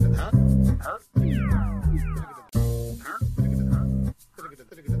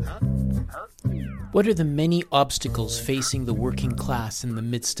What are the many obstacles facing the working class in the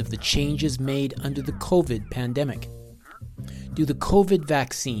midst of the changes made under the COVID pandemic? Do the COVID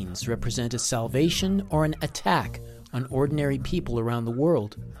vaccines represent a salvation or an attack on ordinary people around the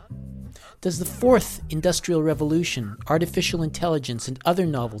world? Does the fourth industrial revolution, artificial intelligence, and other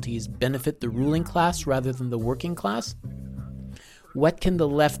novelties benefit the ruling class rather than the working class? What can the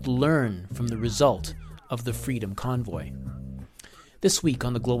left learn from the result of the Freedom Convoy? This week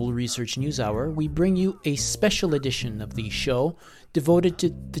on the Global Research News Hour, we bring you a special edition of the show devoted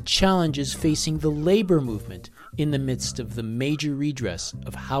to the challenges facing the labor movement in the midst of the major redress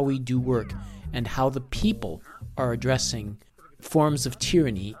of how we do work and how the people are addressing forms of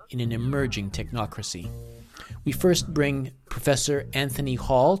tyranny in an emerging technocracy. We first bring Professor Anthony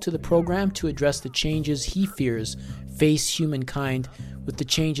Hall to the program to address the changes he fears face humankind with the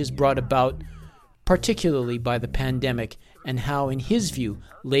changes brought about particularly by the pandemic, and how, in his view,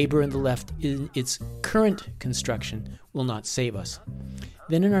 labor and the left in its current construction will not save us.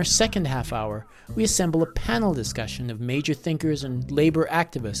 Then in our second half hour, we assemble a panel discussion of major thinkers and labor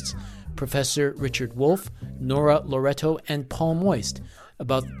activists, Professor Richard Wolff, Nora Loreto, and Paul Moist,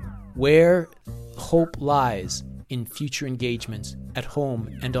 about where hope lies in future engagements at home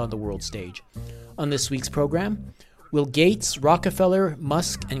and on the world stage. On this week's program, will Gates, Rockefeller,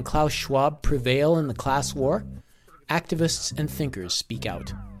 Musk, and Klaus Schwab prevail in the class war? Activists and thinkers speak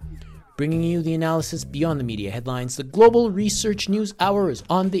out. Bringing you the analysis beyond the media headlines, the Global Research News Hour is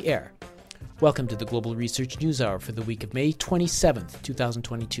on the air. Welcome to the Global Research News Hour for the week of May 27th,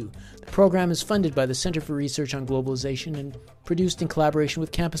 2022. The program is funded by the Center for Research on Globalization and produced in collaboration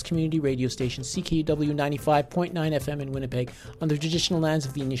with campus community radio station CKUW 95.9 FM in Winnipeg on the traditional lands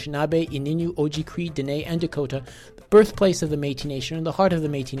of the Anishinaabe, Ininu, Oji-Cree, Dene, and Dakota, the birthplace of the Métis Nation and the heart of the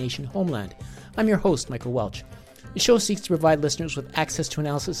Métis Nation homeland. I'm your host, Michael Welch. The show seeks to provide listeners with access to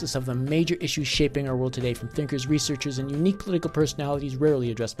analysis of the major issues shaping our world today from thinkers, researchers, and unique political personalities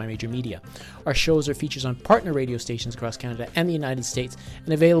rarely addressed by major media. Our shows are features on partner radio stations across Canada and the United States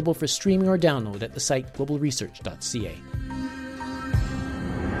and available for streaming or download at the site globalresearch.ca.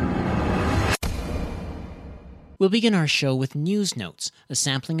 We'll begin our show with News Notes, a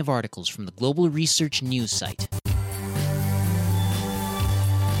sampling of articles from the Global Research News site.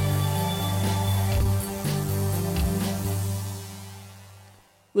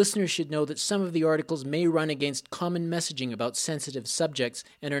 Listeners should know that some of the articles may run against common messaging about sensitive subjects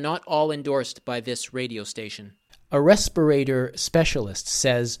and are not all endorsed by this radio station. A respirator specialist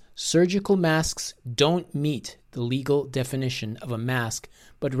says surgical masks don't meet the legal definition of a mask,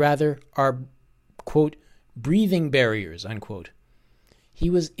 but rather are, quote, breathing barriers, unquote. He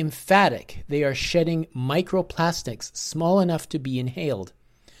was emphatic they are shedding microplastics small enough to be inhaled.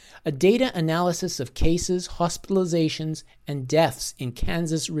 A data analysis of cases, hospitalizations, and deaths in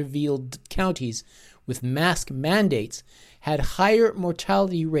Kansas revealed counties with mask mandates had higher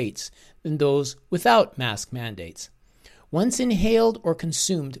mortality rates than those without mask mandates. Once inhaled or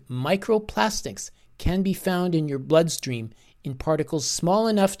consumed, microplastics can be found in your bloodstream in particles small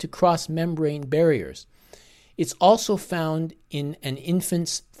enough to cross membrane barriers. It's also found in an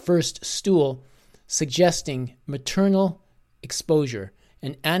infant's first stool, suggesting maternal exposure.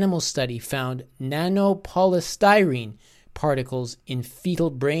 An animal study found nanopolystyrene particles in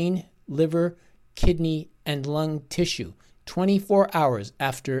fetal brain, liver, kidney, and lung tissue 24 hours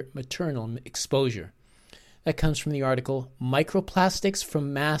after maternal exposure. That comes from the article Microplastics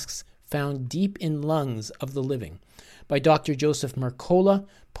from Masks Found Deep in Lungs of the Living by Dr. Joseph Mercola,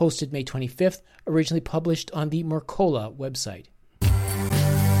 posted May 25th, originally published on the Mercola website.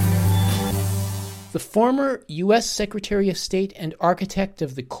 The former U.S. Secretary of State and architect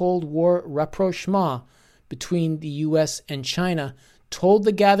of the Cold War rapprochement between the U.S. and China told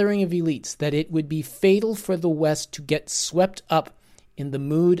the gathering of elites that it would be fatal for the West to get swept up in the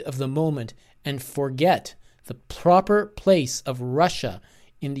mood of the moment and forget the proper place of Russia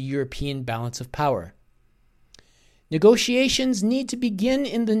in the European balance of power. Negotiations need to begin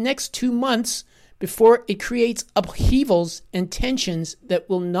in the next 2 months before it creates upheavals and tensions that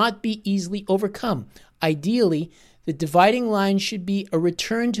will not be easily overcome. Ideally, the dividing line should be a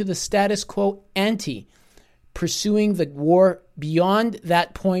return to the status quo ante. Pursuing the war beyond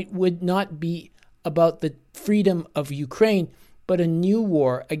that point would not be about the freedom of Ukraine, but a new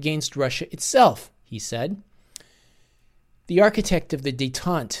war against Russia itself, he said. The architect of the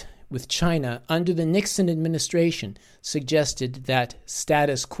détente with China under the Nixon administration suggested that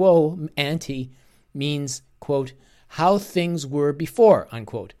status quo ante means, quote, how things were before,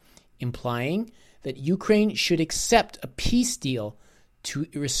 unquote, implying that Ukraine should accept a peace deal to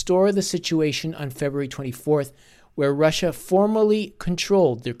restore the situation on February 24th, where Russia formally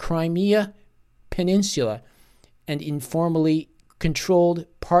controlled the Crimea Peninsula and informally controlled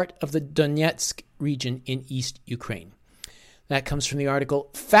part of the Donetsk region in East Ukraine. That comes from the article,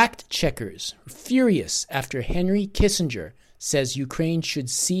 Fact Checkers Furious After Henry Kissinger Says Ukraine Should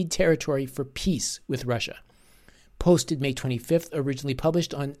Cede Territory for Peace with Russia. Posted May 25th, originally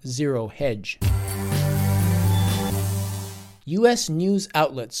published on Zero Hedge. U.S. news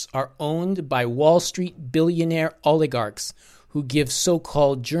outlets are owned by Wall Street billionaire oligarchs who give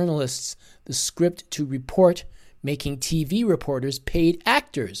so-called journalists the script to report, making TV reporters paid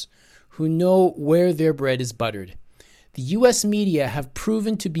actors who know where their bread is buttered. The U.S. media have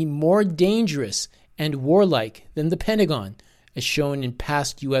proven to be more dangerous and warlike than the Pentagon, as shown in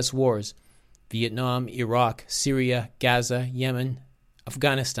past U.S. wars: Vietnam, Iraq, Syria, Gaza, Yemen,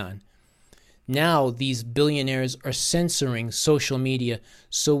 Afghanistan. Now these billionaires are censoring social media,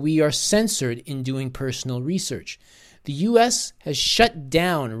 so we are censored in doing personal research. The U.S. has shut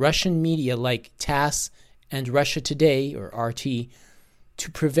down Russian media like TASS and Russia Today, or RT,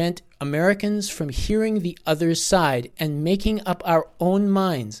 to prevent Americans from hearing the other side and making up our own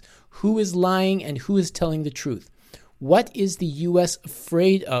minds who is lying and who is telling the truth. What is the U.S.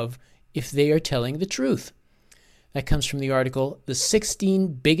 afraid of if they are telling the truth? That comes from the article, The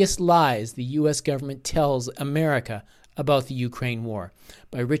 16 Biggest Lies the U.S. Government Tells America About the Ukraine War,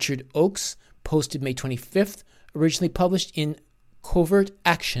 by Richard Oakes, posted May 25th, originally published in Covert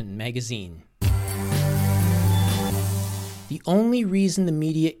Action magazine. The only reason the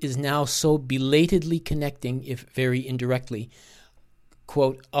media is now so belatedly connecting, if very indirectly,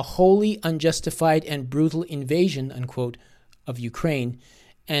 quote, a wholly unjustified and brutal invasion, unquote, of Ukraine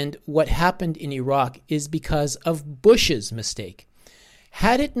and what happened in Iraq is because of Bush's mistake.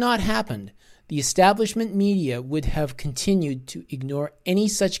 Had it not happened, the establishment media would have continued to ignore any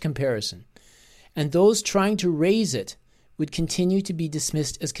such comparison, and those trying to raise it would continue to be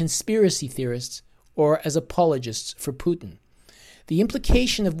dismissed as conspiracy theorists or as apologists for Putin. The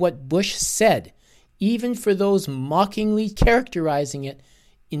implication of what Bush said, even for those mockingly characterizing it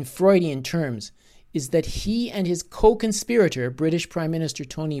in Freudian terms, is that he and his co-conspirator, British Prime Minister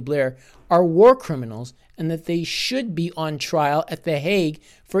Tony Blair, are war criminals and that they should be on trial at The Hague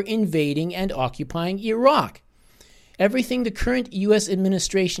for invading and occupying Iraq. Everything the current U.S.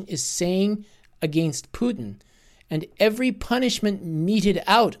 administration is saying against Putin and every punishment meted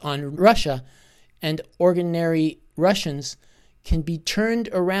out on Russia and ordinary Russians can be turned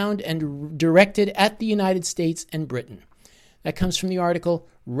around and directed at the United States and Britain. That comes from the article,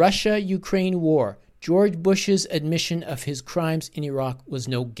 Russia-Ukraine War, George Bush's admission of his crimes in Iraq was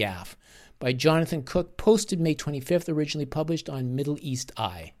no gaffe, by Jonathan Cook, posted May 25th, originally published on Middle East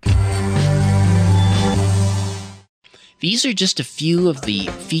Eye. These are just a few of the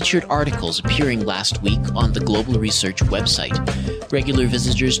featured articles appearing last week on the Global Research website. Regular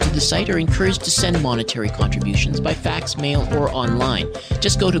visitors to the site are encouraged to send monetary contributions by fax, mail, or online.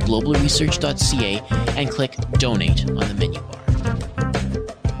 Just go to globalresearch.ca and click Donate on the menu bar.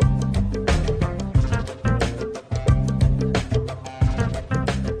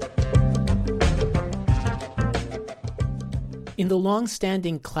 In the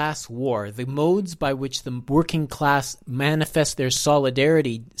long-standing class war, the modes by which the working class manifest their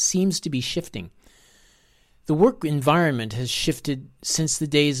solidarity seems to be shifting. The work environment has shifted since the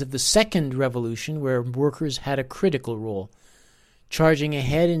days of the Second Revolution, where workers had a critical role. Charging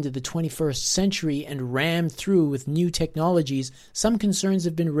ahead into the 21st century and rammed through with new technologies, some concerns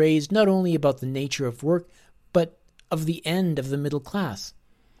have been raised not only about the nature of work, but of the end of the middle class.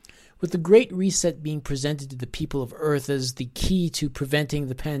 With the Great Reset being presented to the people of Earth as the key to preventing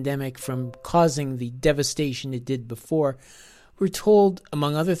the pandemic from causing the devastation it did before, we're told,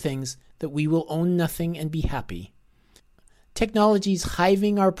 among other things, that we will own nothing and be happy. Technologies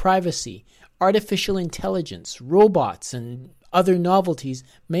hiving our privacy, artificial intelligence, robots, and other novelties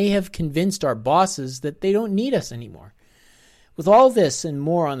may have convinced our bosses that they don't need us anymore. With all this and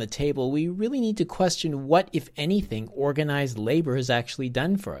more on the table, we really need to question what, if anything, organized labor has actually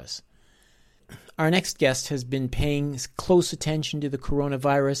done for us. Our next guest has been paying close attention to the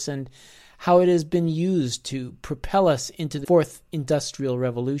coronavirus and how it has been used to propel us into the fourth industrial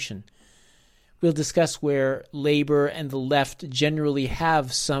revolution. We'll discuss where labor and the left generally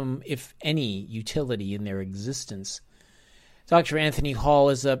have some, if any, utility in their existence. Dr. Anthony Hall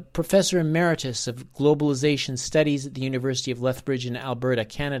is a professor emeritus of globalization studies at the University of Lethbridge in Alberta,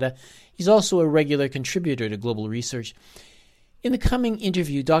 Canada. He's also a regular contributor to Global Research. In the coming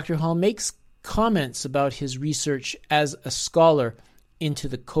interview, Dr. Hall makes comments about his research as a scholar into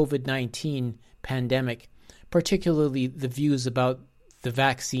the COVID-19 pandemic, particularly the views about the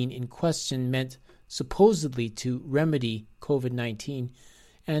vaccine in question meant supposedly to remedy COVID-19,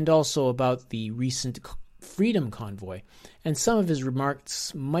 and also about the recent Freedom Convoy. And some of his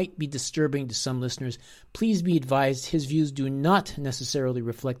remarks might be disturbing to some listeners. Please be advised his views do not necessarily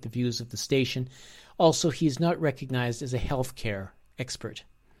reflect the views of the station. Also, he is not recognized as a healthcare expert.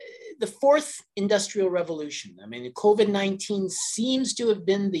 The fourth industrial revolution. I mean, COVID-19 seems to have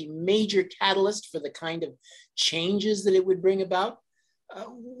been the major catalyst for the kind of changes that it would bring about.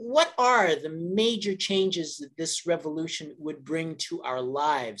 What are the major changes that this revolution would bring to our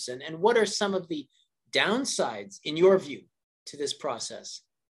lives? And what are some of the downsides, in your view, to this process?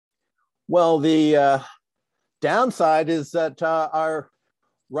 Well, the downside is that our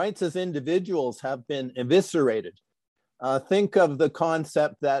rights as individuals have been eviscerated. Think of the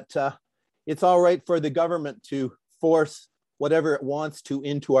concept that it's all right for the government to force whatever it wants to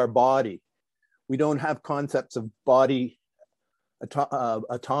into our body. We don't have concepts of body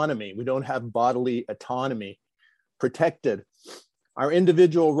autonomy. We don't have bodily autonomy protected. Our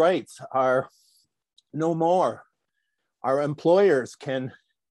individual rights are no more. Our employers can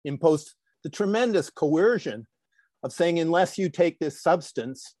impose the tremendous coercion of saying, unless you take this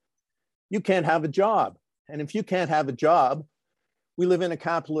substance, you can't have a job. And if you can't have a job, we live in a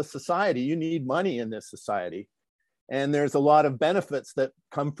capitalist society. You need money in this society. And there's a lot of benefits that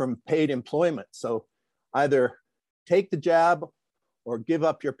come from paid employment. So either take the jab or give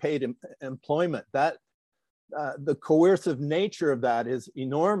up your paid employment. That the coercive nature of that is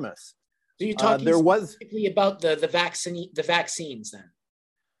enormous. So you're talking specifically about the vaccines then?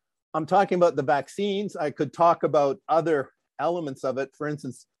 I'm talking about the vaccines. I could talk about other elements of it. For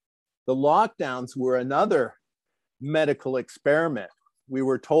instance, the lockdowns were another medical experiment. We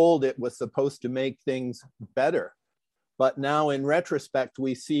were told it was supposed to make things better. But now in retrospect,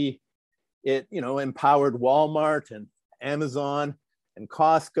 we see it, empowered Walmart and Amazon and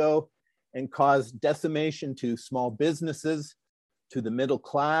Costco and caused decimation to small businesses, to the middle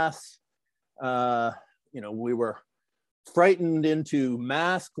class. We were frightened into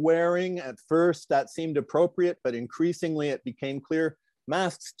mask wearing. At first, that seemed appropriate, but increasingly it became clear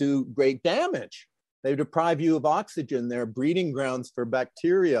masks do great damage. They deprive you of oxygen. They're breeding grounds for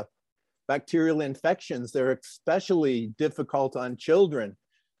bacterial infections. They're especially difficult on children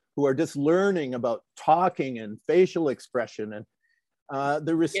who are just learning about talking and facial expression. And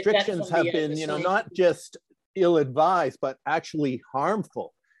the restrictions have been, not just ill-advised, but actually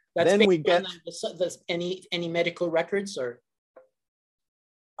harmful. Then we get any medical records or?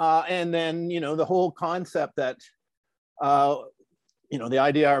 And then, the whole concept that, the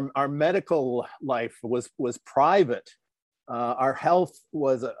idea our medical life was private. Our health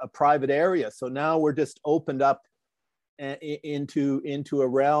was a private area. So now we're just opened up into a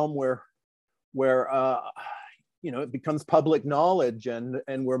realm where it becomes public knowledge and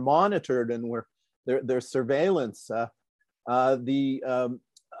we're monitored and there's surveillance. The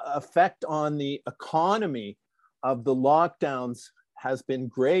effect on the economy of the lockdowns has been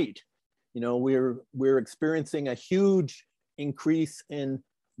great. We're experiencing a huge increase in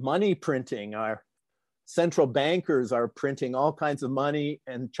money printing. Our central bankers are printing all kinds of money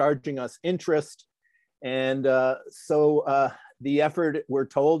and charging us interest. And so the effort, we're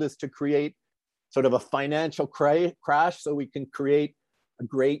told, is to create sort of a financial crash so we can create a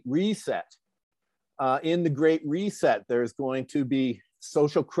great reset. In the Great Reset, there's going to be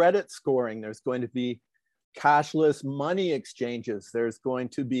social credit scoring. There's going to be cashless money exchanges. There's going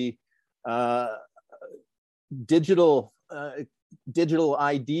to be digital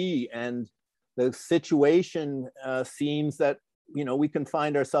ID, and the situation seems that we can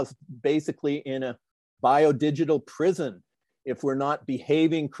find ourselves basically in a biodigital prison if we're not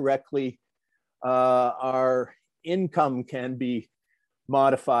behaving correctly. Our income can be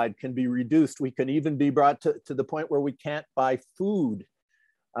modified, can be reduced. We can even be brought to the point where we can't buy food.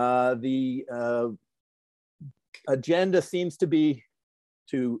 The agenda seems to be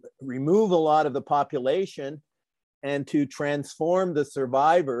to remove a lot of the population and to transform the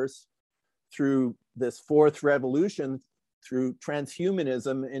survivors through this fourth revolution, through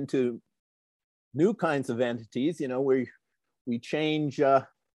transhumanism, into new kinds of entities. We change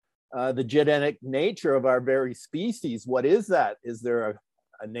the genetic nature of our very species. What is that? Is there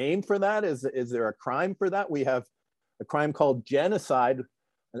a name for that? Is there a crime for that? We have a crime called genocide,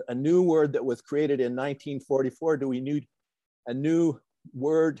 a new word that was created in 1944. Do we need a new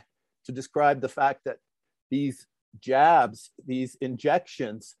word to describe the fact that these jabs, these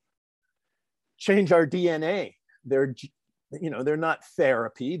injections, change our DNA? They're not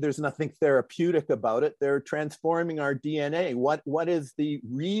therapy. There's nothing therapeutic about it. They're transforming our DNA. What is the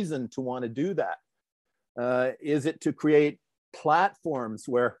reason to want to do that? Is it to create platforms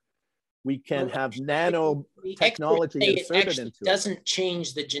where we can have nanotechnology inserted into it. Doesn't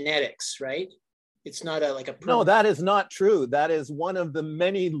change the genetics, right? It's not like a... No, that is not true. That is one of the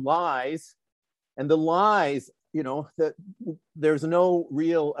many lies. And the lies, that there's no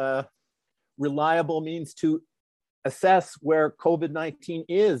real reliable means to assess where COVID-19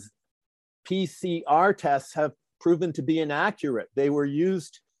 is. PCR tests have proven to be inaccurate. They were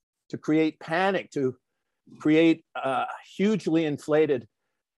used to create panic, to create hugely inflated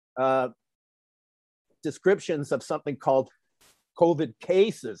descriptions of something called COVID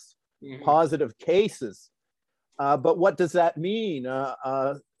cases, positive cases. But what does that mean?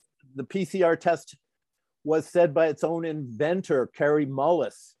 The PCR test was said by its own inventor, Kary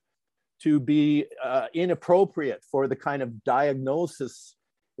Mullis, to be inappropriate for the kind of diagnosis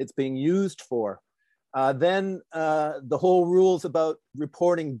it's being used for. Then the whole rules about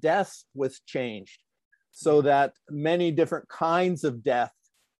reporting deaths was changed so that many different kinds of death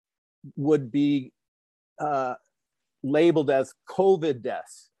would be labeled as COVID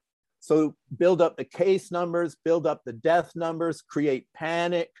deaths. So build up the case numbers, build up the death numbers, create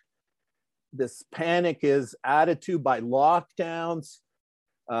panic. This panic is added to by lockdowns.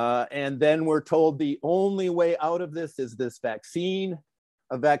 And then we're told the only way out of this is this vaccine,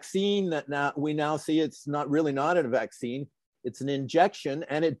 a vaccine that we now see it's not a vaccine, it's an injection,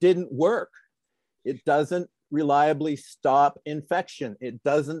 and it didn't work. It doesn't reliably stop infection. It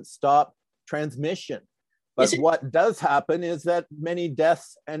doesn't stop transmission. But what does happen is that many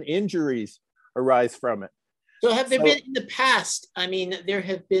deaths and injuries arise from it. So have there been in the past, there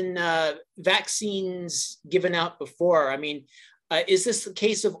have been vaccines given out before. Is this the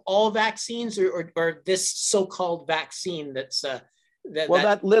case of all vaccines or this so-called vaccine that's...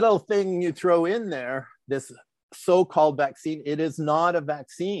 that little thing you throw in there, this so-called vaccine, it is not a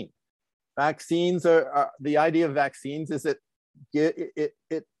vaccine. Vaccines are the idea of vaccines is it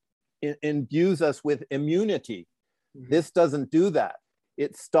imbues us with immunity. This doesn't do that.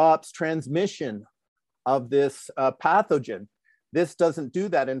 It stops transmission of this pathogen. This doesn't do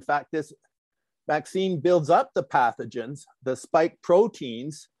that. In fact, this vaccine builds up the pathogens, the spike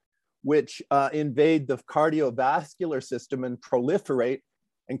proteins, which invade the cardiovascular system and proliferate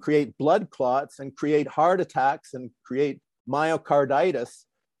and create blood clots and create heart attacks and create myocarditis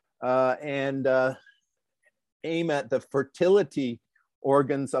and aim at the fertility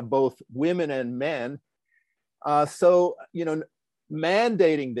organs of both women and men.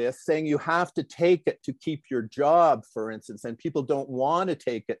 Mandating this, saying you have to take it to keep your job, for instance, and people don't want to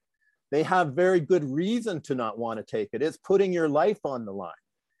take it. They have very good reason to not want to take it. It's putting your life on the line.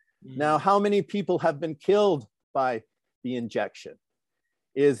 Now, how many people have been killed by the injection?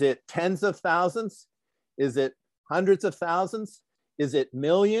 Is it tens of thousands? Is it hundreds of thousands? Is it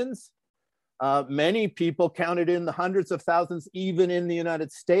millions? Many people counted in the hundreds of thousands, even in the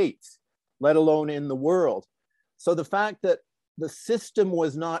United States, let alone in the world. So the fact that the system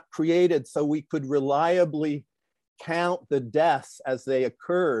was not created so we could reliably count the deaths as they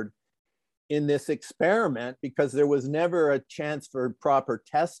occurred in this experiment, because there was never a chance for proper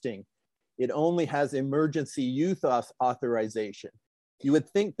testing. It only has emergency use authorization. You would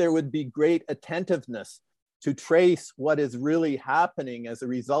think there would be great attentiveness to trace what is really happening as a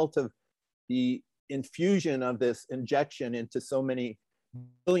result of the infusion of this injection into so many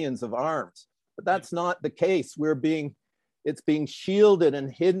billions of arms. But that's not the case. It's being shielded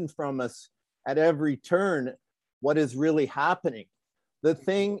and hidden from us at every turn what is really happening. The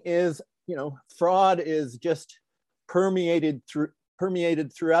thing is, fraud is just permeated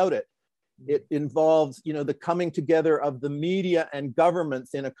throughout it. It involves, the coming together of the media and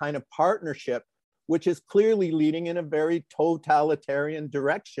governments in a kind of partnership, which is clearly leading in a very totalitarian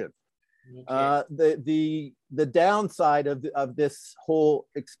direction. Okay. The downside of this whole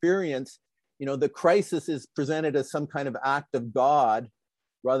experience, the crisis is presented as some kind of act of God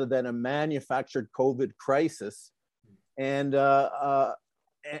rather than a manufactured COVID crisis, and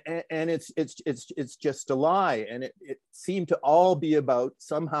it's just a lie. And it seemed to all be about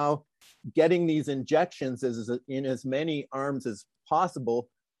somehow getting these injections in as many arms as possible,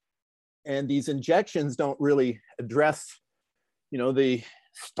 and these injections don't really address, the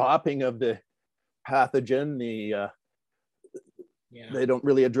stopping of the pathogen. They don't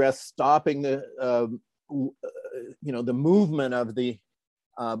really address stopping the movement of the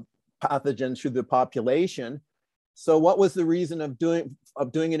pathogen through the population. So what was the reason of doing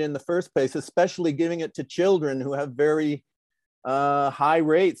it in the first place, especially giving it to children who have very high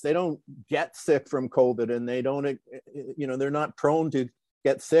rates? They don't get sick from COVID, and they don't, they're not prone to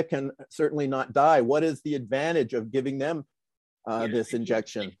get sick and certainly not die. What is the advantage of giving them this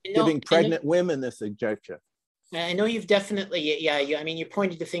injection, giving pregnant women this injection? I know you've definitely, yeah. I mean, you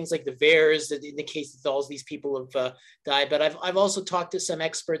pointed to things like the VAERS that indicates that all these people have died. But I've also talked to some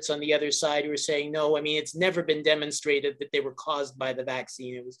experts on the other side who are saying, no, I mean, it's never been demonstrated that they were caused by the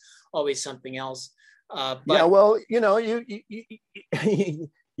vaccine. It was always something else. Yeah, well, you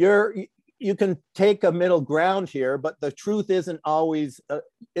can take a middle ground here, but the truth isn't always.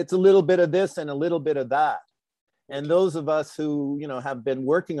 It's a little bit of this and a little bit of that. And those of us who have been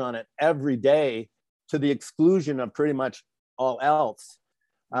working on it every day, to the exclusion of pretty much all else,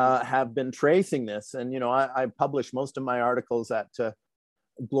 have been tracing this. And I publish most of my articles at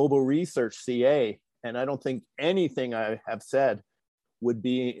Global Research CA, and I don't think anything I have said would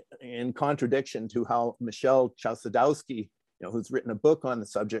be in contradiction to how Michelle Chossudowski, who's written a book on the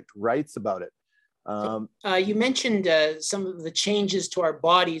subject, writes about it. You mentioned some of the changes to our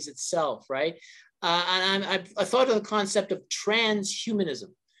bodies itself, right? And I thought of the concept of transhumanism.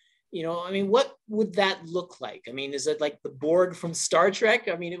 I mean, what would that look like? I mean, is it like the Borg from Star Trek?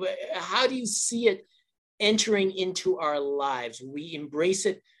 I mean, how do you see it entering into our lives? Will we embrace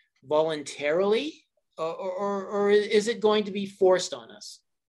it voluntarily, or is it going to be forced on us?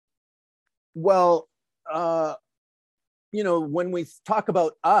 Well, when we talk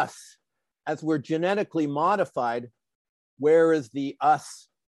about us, as we're genetically modified, where is the us?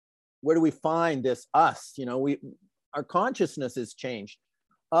 Where do we find this us? Our consciousness has changed.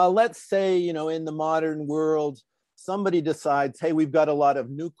 Let's say, in the modern world, somebody decides, hey, we've got a lot of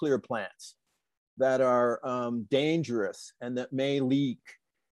nuclear plants that are dangerous and that may leak.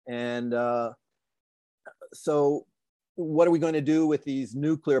 And so what are we going to do with these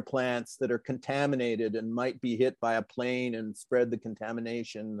nuclear plants that are contaminated and might be hit by a plane and spread the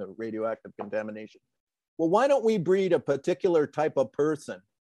contamination, the radioactive contamination? Well, why don't we breed a particular type of person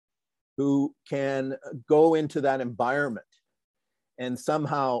who can go into that environment and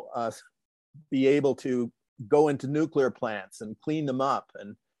somehow be able to go into nuclear plants and clean them up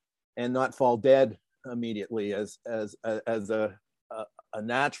and not fall dead immediately as a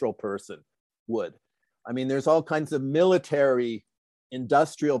natural person would. I mean, there's all kinds of military,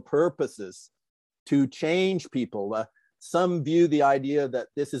 industrial purposes to change people. Some view the idea that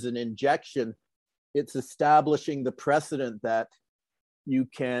this is an injection. It's establishing the precedent that you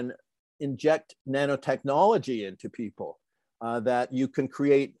can inject nanotechnology into people, that you can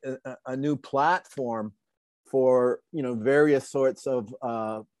create a new platform for various sorts of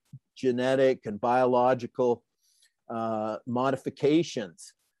genetic and biological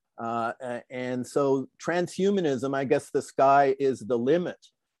modifications. And so transhumanism, I guess the sky is the limit.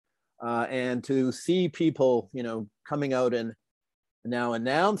 And to see people, coming out and now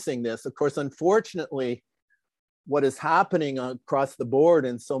announcing this, of course, unfortunately, what is happening across the board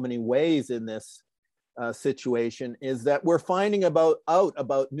in so many ways in this situation is that we're finding out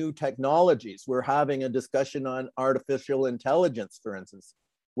about new technologies. We're having a discussion on artificial intelligence, for instance.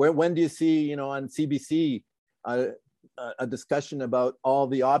 When do you see, on CBC, a discussion about all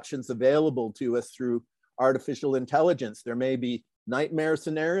the options available to us through artificial intelligence? There may be nightmare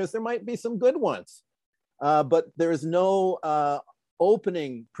scenarios, there might be some good ones, but there is no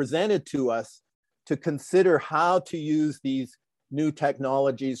opening presented to us to consider how to use these new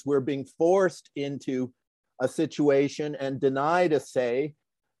technologies. We're being forced into a situation and denied a say.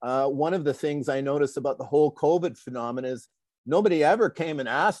 One of the things I notice about the whole COVID phenomenon is nobody ever came and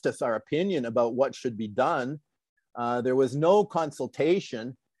asked us our opinion about what should be done. There was no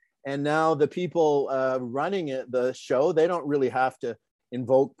consultation. And now the people running the show, they don't really have to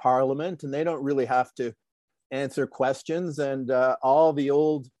invoke Parliament, and they don't really have to answer questions. And all the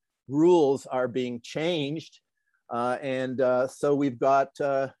old rules are being changed. So we've got,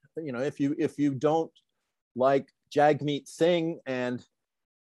 if you don't like Jagmeet Singh and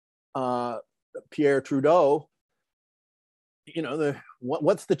Pierre Trudeau,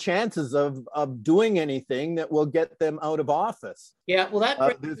 what's the chances of doing anything that will get them out of office? Yeah,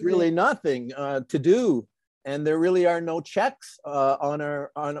 well, there's really nothing to do, and there really are no checks on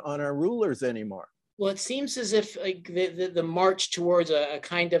our rulers anymore. Well, it seems as if like the march towards a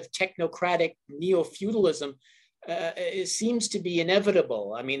kind of technocratic neo-feudalism it seems to be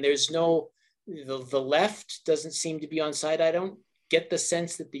inevitable. I mean, there's the left doesn't seem to be on side. I don't get the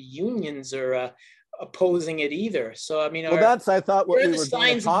sense that the unions are opposing it either. So, I mean, that's, I thought, what we were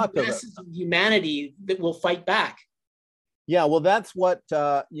going to talk about. Of humanity that will fight back. Yeah, well, that's what,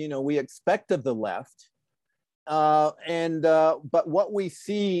 we expect of the left. But what we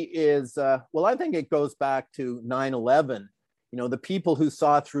see is, I think it goes back to 9/11. The people who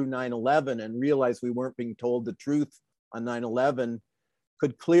saw through 9/11 and realized we weren't being told the truth on 9/11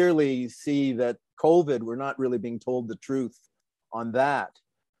 could clearly see that COVID, we're not really being told the truth on that.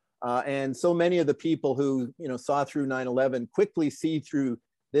 And so many of the people who saw through 9/11 quickly see through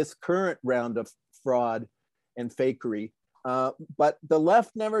this current round of fraud and fakery. But the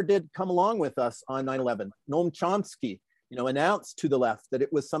left never did come along with us on 9/11. Noam Chomsky, announced to the left that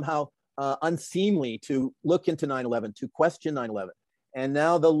it was somehow unseemly to look into 9/11, to question 9/11. And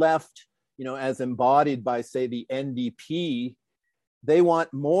now the left, as embodied by, say, the NDP, they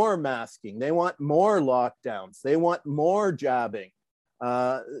want more masking, they want more lockdowns, they want more jabbing.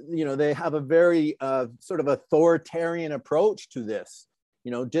 They have a very sort of authoritarian approach to this.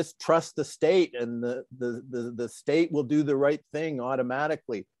 Just trust the state, and the state will do the right thing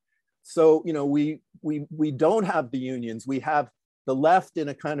automatically. So, we don't have the unions. We have the left in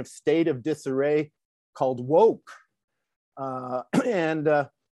a kind of state of disarray called woke.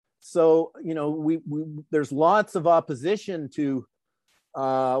 So, there's lots of opposition to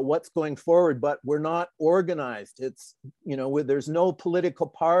what's going forward, but we're not organized. It's, there's no political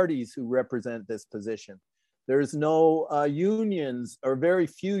parties who represent this position. There's no unions, or very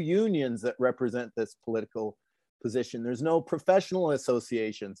few unions, that represent this political position. There's no professional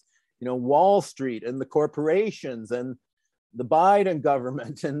associations. Wall Street and the corporations and the Biden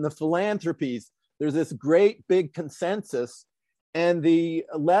government and the philanthropies. There's this great big consensus, and the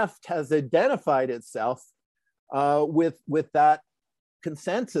left has identified itself with that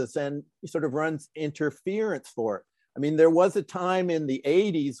consensus and sort of runs interference for it. I mean, there was a time in the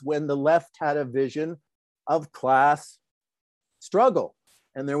 80s when the left had a vision of class struggle,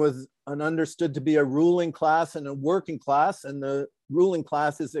 and there was an understood to be a ruling class and a working class, and the ruling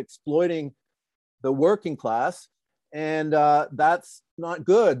class is exploiting the working class, and that's not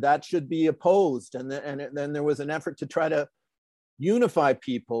good. That should be opposed. And then there was an effort to try to unify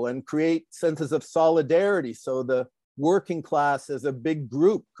people and create senses of solidarity, so the working class as a big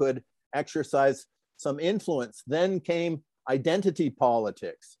group could exercise some influence. Then came identity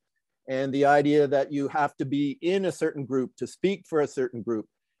politics, and the idea that you have to be in a certain group to speak for a certain group.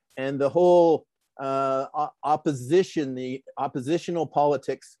 And the whole opposition, the oppositional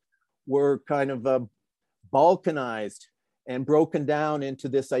politics were kind of balkanized and broken down into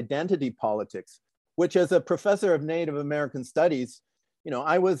this identity politics, which, as a professor of Native American studies,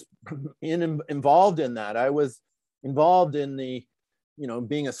 I was involved in that. I was involved in the,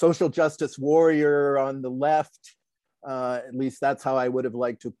 being a social justice warrior on the left. At least that's how I would have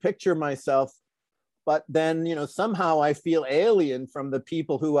liked to picture myself. But then, somehow I feel alien from the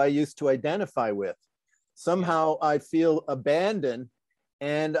people who I used to identify with. Somehow I feel abandoned,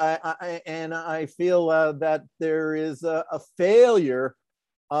 and I feel that there is a failure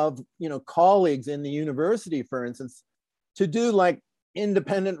of colleagues in the university, for instance, to do like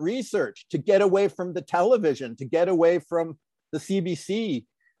independent research, to get away from the television, to get away from the CBC.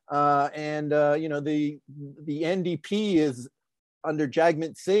 The NDP is, under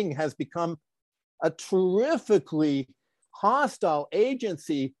Jagmeet Singh, has become a terrifically hostile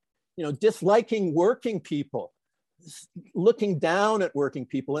agency, disliking working people, looking down at working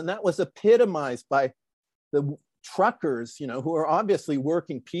people. And that was epitomized by the truckers, who are obviously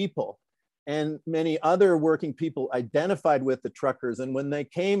working people, and many other working people identified with the truckers. And when they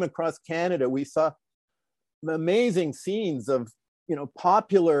came across Canada, we saw amazing scenes of,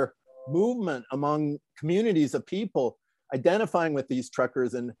 popular movement among communities of people identifying with these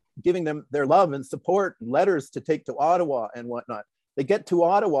truckers and giving them their love and support and letters to take to Ottawa and whatnot. They get to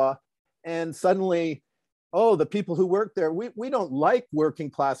Ottawa, and suddenly, the people who work there, we don't like working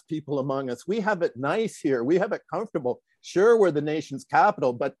class people among us. We have it nice here. We have it comfortable. Sure, we're the nation's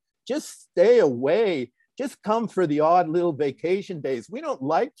capital, but just stay away. Just come for the odd little vacation days. We don't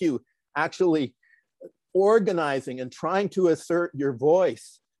like you actually organizing and trying to assert your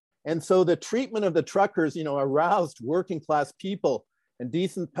voice. And so the treatment of the truckers, aroused working class people and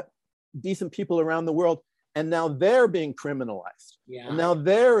decent people around the world. And now they're being criminalized. Yeah. And now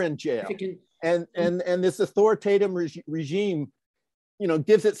they're in jail. And this authoritative regime,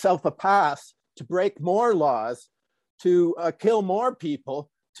 gives itself a pass to break more laws, to kill more people,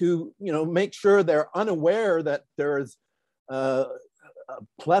 to make sure they're unaware that there's a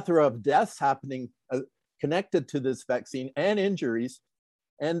plethora of deaths happening connected to this vaccine and injuries.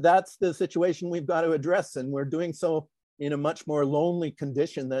 And that's the situation we've got to address. And we're doing so in a much more lonely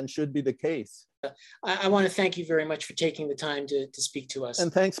condition than should be the case. I want to thank you very much for taking the time to speak to us.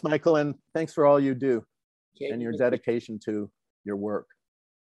 And thanks, Michael, and thanks for all you do and your dedication to your work.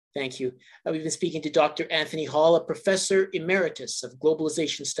 Thank you. We've been speaking to Dr. Anthony Hall, a professor emeritus of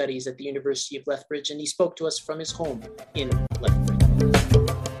globalization studies at the University of Lethbridge, and he spoke to us from his home in Lethbridge.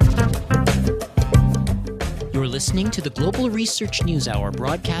 You're listening listening to the Global Research News Hour,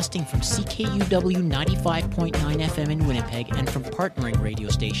 broadcasting from CKUW 95.9 FM in Winnipeg and from partnering radio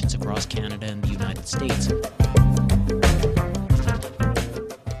stations across Canada and the United States.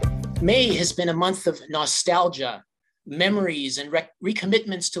 May has been a month of nostalgia, memories, and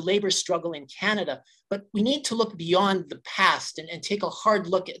recommitments to labor struggle in Canada, but we need to look beyond the past and take a hard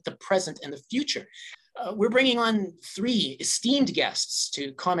look at the present and the future. We're bringing on three esteemed guests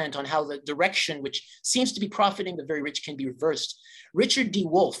to comment on how the direction which seems to be profiting the very rich can be reversed. Richard D.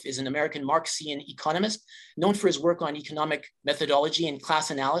 Wolff is an American Marxian economist known for his work on economic methodology and class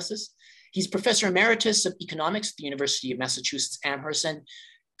analysis. He's Professor Emeritus of Economics at the University of Massachusetts Amherst and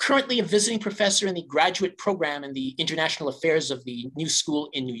currently a visiting professor in the graduate program in the International Affairs of the New School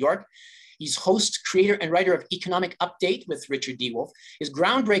in New York. He's host, creator, and writer of Economic Update with Richard D. Wolff. His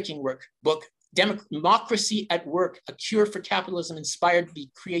groundbreaking book, Democracy at Work, A Cure for Capitalism, inspired the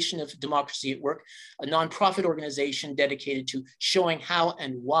creation of Democracy at Work, a nonprofit organization dedicated to showing how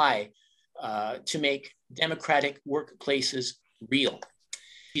and why to make democratic workplaces real.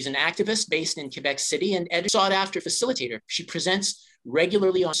 She's an activist based in Quebec City and sought-after facilitator. She presents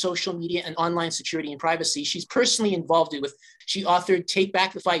regularly on social media and online security and privacy. She's personally involved with, she authored Take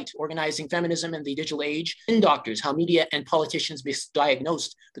Back the Fight, Organizing Feminism in the Digital Age, and Doctors, How Media and Politicians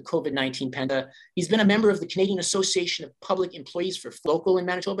Misdiagnosed the COVID-19 Pandemic. He's been a member of the Canadian Association of Public Employees for local in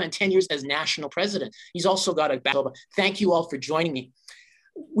Manitoba and 10 years as national president. He's also got a Manitoba. Thank you all for joining me.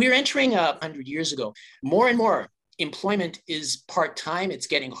 We're entering 100 years ago. More and more, employment is part-time. It's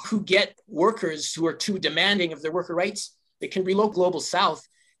getting who get workers who are too demanding of their worker rights. They can relocate global south.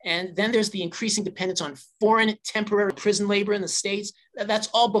 And then there's the increasing dependence on foreign temporary prison labor in the States. That's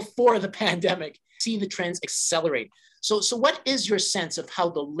all before the pandemic. See the trends accelerate. So what is your sense of how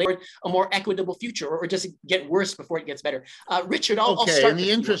the labor, a more equitable future, or does it get worse before it gets better? Richard, I'll start. In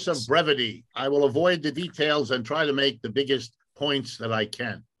the interest of brevity, I will avoid the details and try to make the biggest points that I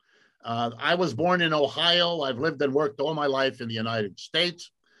can. I was born in Ohio. I've lived and worked all my life in the United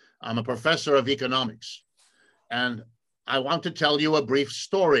States. I'm a professor of economics. And I want to tell you a brief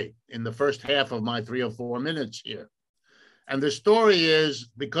story in the first half of my 3 or 4 minutes here. And the story is,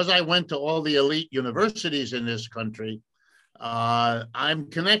 because I went to all the elite universities in this country, I'm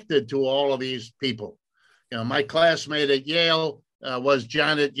connected to all of these people. You know, my classmate at Yale was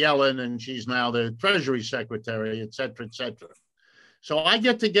Janet Yellen, and she's now the Treasury Secretary, et cetera, et cetera. So I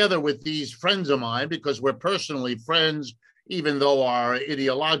get together with these friends of mine because we're personally friends, even though our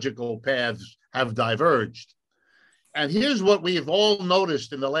ideological paths have diverged. And here's what we've all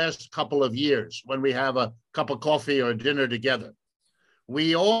noticed in the last couple of years when we have a cup of coffee or dinner together.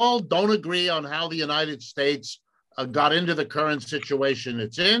 We all don't agree on how the United States got into the current situation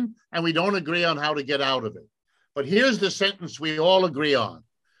it's in, and we don't agree on how to get out of it. But here's the sentence we all agree on.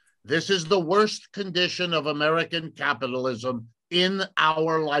 This is the worst condition of American capitalism in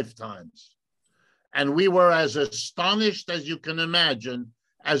our lifetimes. And we were as astonished as you can imagine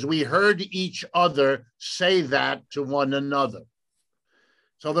as we heard each other say that to one another.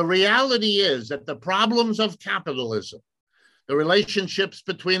 So the reality is that the problems of capitalism, the relationships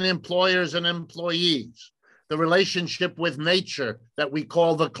between employers and employees, the relationship with nature that we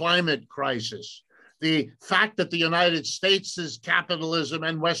call the climate crisis, the fact that the United States is capitalism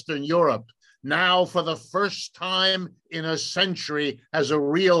and Western Europe now for the first time in a century has a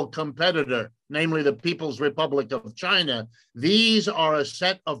real competitor, namely the People's Republic of China. These are a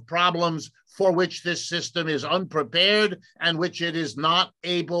set of problems for which this system is unprepared and which it is not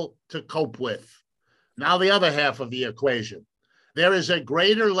able to cope with. Now, the other half of the equation. There is a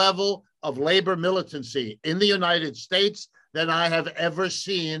greater level of labor militancy in the United States than I have ever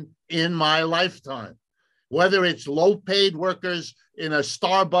seen in my lifetime. Whether it's low-paid workers in a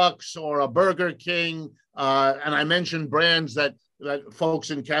Starbucks or a Burger King, and I mentioned brands that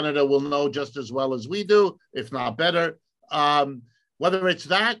folks in Canada will know just as well as we do, if not better. Whether it's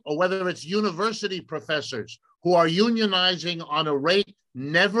that or whether it's university professors who are unionizing on a rate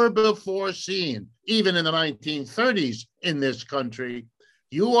never before seen, even in the 1930s in this country,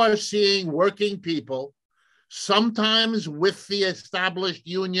 you are seeing working people, sometimes with the established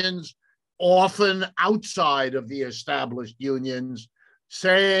unions, often outside of the established unions,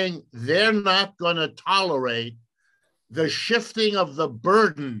 saying they're not going to tolerate the shifting of the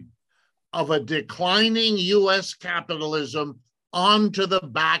burden of a declining U.S. capitalism onto the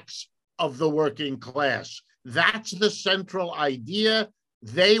backs of the working class. That's the central idea.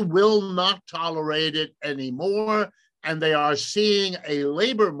 They will not tolerate it anymore, and they are seeing a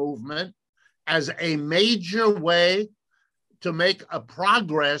labor movement as a major way to make a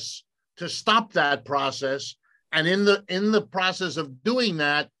progress to stop that process. And in the process of doing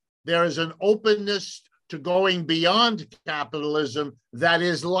that, there is an openness to going beyond capitalism that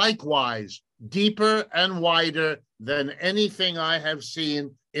is likewise deeper and wider than anything I have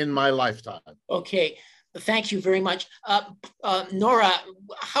seen in my lifetime. Okay, thank you very much. Nora,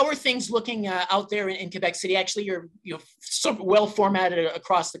 how are things looking out there in Quebec City? Actually, you're so well formatted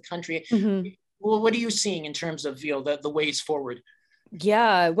across the country. Mm-hmm. Well, what are you seeing in terms of the ways forward?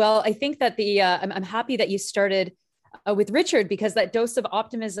 Yeah, well, I think that I'm happy that you started with Richard, because that dose of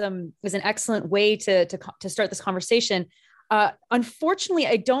optimism is an excellent way to start this conversation. Unfortunately,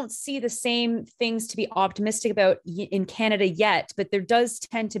 I don't see the same things to be optimistic about in Canada yet, but there does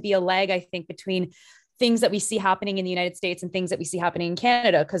tend to be a lag, I think, between things that we see happening in the United States and things that we see happening in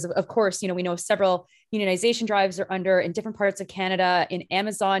Canada. Because of course, we know several unionization drives are under in different parts of Canada in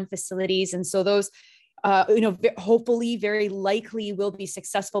Amazon facilities. And so those, hopefully very likely will be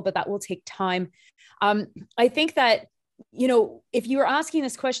successful, but that will take time. I think that, if you were asking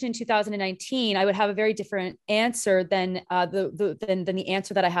this question in 2019, I would have a very different answer than the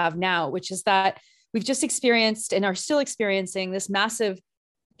answer that I have now, which is that we've just experienced and are still experiencing this massive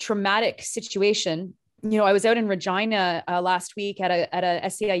traumatic situation. I was out in Regina last week at a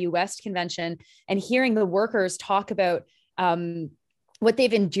SEIU West convention and hearing the workers talk about what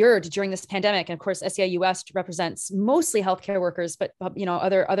they've endured during this pandemic. And of course, SEIU West represents mostly healthcare workers, but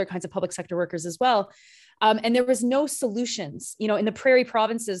other kinds of public sector workers as well. And there was no solutions. In the prairie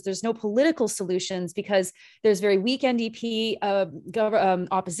provinces, there's no political solutions because there's very weak NDP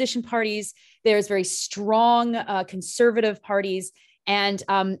opposition parties. There's very strong conservative parties. And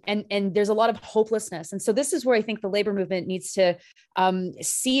there's a lot of hopelessness. And so this is where I think the labor movement needs to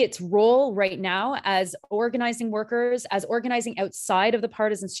see its role right now as organizing workers, as organizing outside of the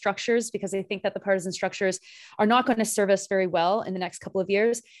partisan structures, because I think that the partisan structures are not going to serve us very well in the next couple of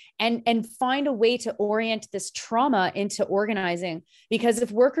years, and find a way to orient this trauma into organizing. Because if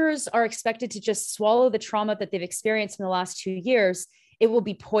workers are expected to just swallow the trauma that they've experienced in the last 2 years, it will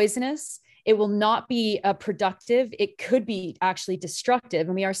be poisonous. It will not be productive. It could be actually destructive.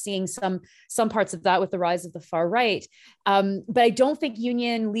 And we are seeing some parts of that with the rise of the far right. But I don't think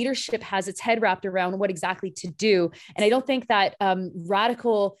union leadership has its head wrapped around what exactly to do. And I don't think that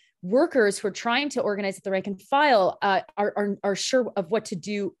radical workers who are trying to organize at the rank and file are sure of what to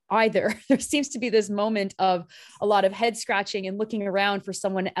do either. There seems to be this moment of a lot of head scratching and looking around for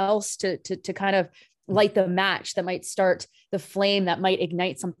someone else to kind of light the match that might start the flame that might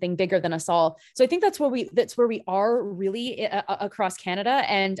ignite something bigger than us all. So I think that's where we are really across Canada.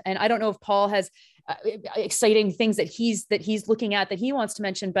 And I don't know if Paul has exciting things that he's looking at that he wants to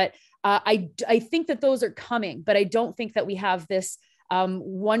mention, but I think that those are coming, but I don't think that we have this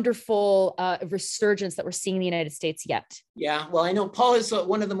wonderful resurgence that we're seeing in the United States yet. Yeah, well, I know Paul is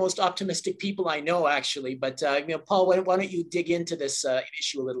one of the most optimistic people I know, actually. But Paul, why don't you dig into this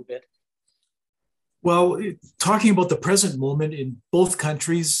issue a little bit? Well, talking about the present moment in both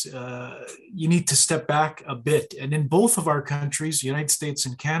countries, you need to step back a bit. And in both of our countries, United States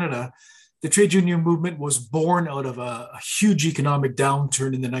and Canada, the trade union movement was born out of a huge economic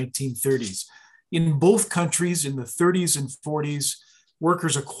downturn in the 1930s. In both countries, in the 30s and 40s,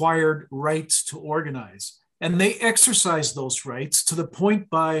 workers acquired rights to organize. And they exercised those rights to the point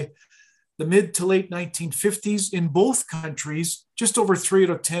by the mid to late 1950s, in both countries, just over 3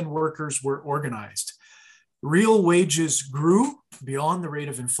 out of 10 workers were organized. Real wages grew beyond the rate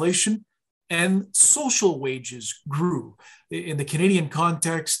of inflation, and social wages grew. In the Canadian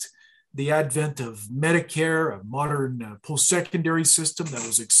context, the advent of Medicare, a modern post-secondary system that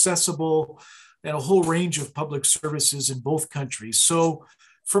was accessible, and a whole range of public services in both countries. So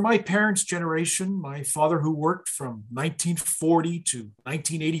for my parents' generation, my father, who worked from 1940 to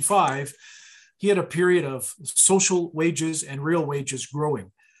 1985, he had a period of social wages and real wages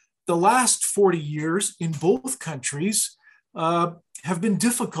growing. The last 40 years in both countries have been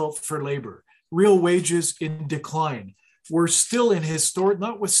difficult for labor. Real wages in decline. We're still in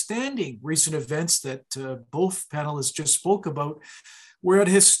notwithstanding recent events that both panelists just spoke about, we're at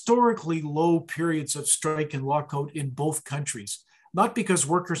historically low periods of strike and lockout in both countries. Not because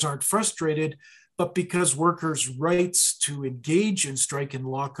workers aren't frustrated, but because workers' rights to engage in strike and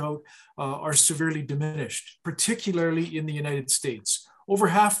lockout are severely diminished, particularly in the United States. Over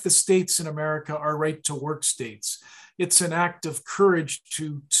half the states in America are right-to-work states. It's an act of courage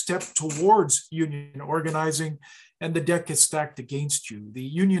to step towards union organizing, and the deck is stacked against you. The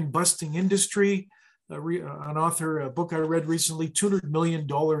union-busting industry, a book I read recently, $200 million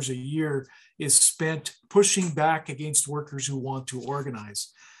a year is spent pushing back against workers who want to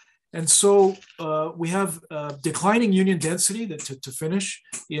organize. And so we have declining union density to finish,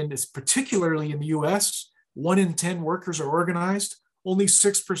 particularly in the US. 1 in 10 workers are organized. only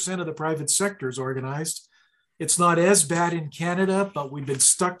 6% of the private sector is organized. It's not as bad in Canada, but we've been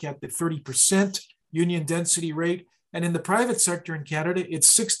stuck at the 30% union density rate. And in the private sector in Canada,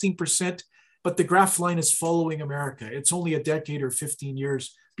 it's 16%, but the graph line is following America. It's only a decade or 15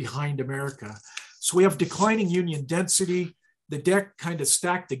 years behind America. So we have declining union density, the deck kind of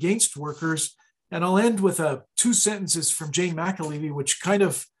stacked against workers. And I'll end with two sentences from Jane McAlevey, which kind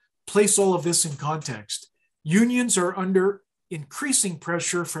of place all of this in context. Unions are under increasing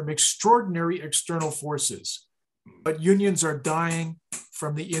pressure from extraordinary external forces, but unions are dying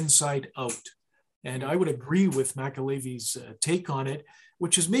from the inside out. And I would agree with McAlevey's take on it,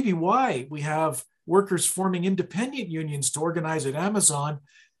 which is maybe why we have workers forming independent unions to organize at Amazon.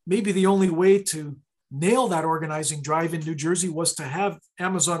 Maybe the only way to nail that organizing drive in New Jersey was to have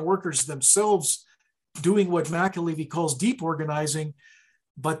Amazon workers themselves doing what McAlevey calls deep organizing,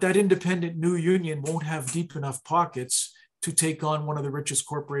 but that independent new union won't have deep enough pockets to take on one of the richest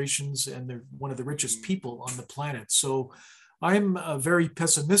corporations and one of the richest people on the planet. So I'm very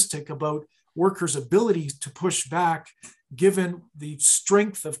pessimistic about workers' ability to push back, given the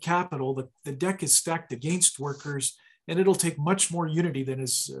strength of capital. The deck is stacked against workers, and it'll take much more unity than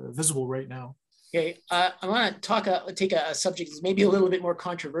is visible right now. Okay, I want to take a subject that's maybe a little bit more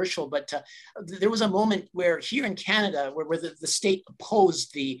controversial, but there was a moment where here in Canada, where the state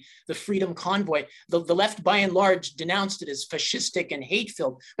opposed the Freedom Convoy, the left by and large denounced it as fascistic and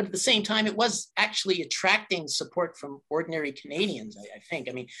hate-filled, but at the same time, it was actually attracting support from ordinary Canadians, I think.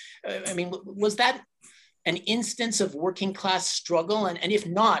 I mean, was that an instance of working class struggle? And if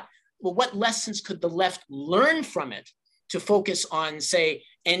not, well, what lessons could the left learn from it to focus on, say,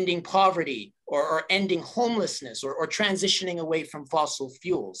 ending poverty or ending homelessness or transitioning away from fossil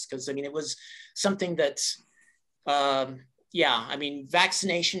fuels? Because, I mean, it was something that,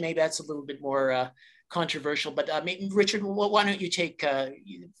 vaccination, maybe that's a little bit more controversial, but Richard, why don't you take a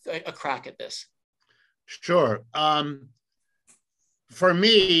crack at this? Sure. For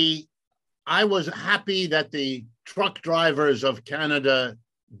me, I was happy that the truck drivers of Canada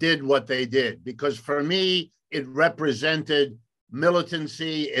did what they did, because for me, it represented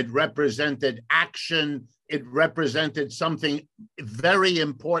militancy, it represented action, it represented something very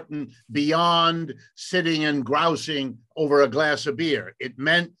important beyond sitting and grousing over a glass of beer. It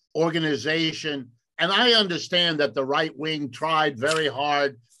meant organization. And I understand that the right wing tried very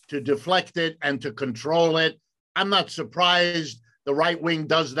hard to deflect it and to control it. I'm not surprised the right wing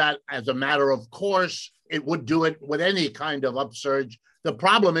does that as a matter of course. It would do it with any kind of upsurge. The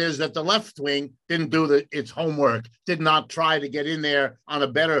problem is that the left wing didn't do its homework, did not try to get in there on a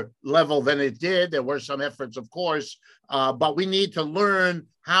better level than it did. There were some efforts, of course, but we need to learn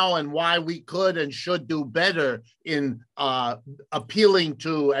how and why we could and should do better in appealing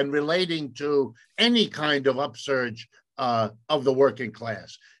to and relating to any kind of upsurge of the working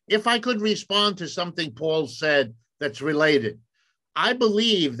class. If I could respond to something Paul said that's related, I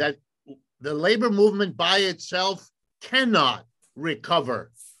believe that the labor movement by itself cannot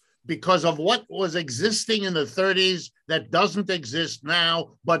recover because of what was existing in the 30s that doesn't exist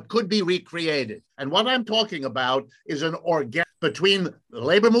now, but could be recreated. And what I'm talking about is an organic between the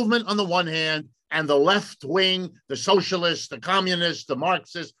labor movement on the one hand and the left wing, the socialists, the communists, the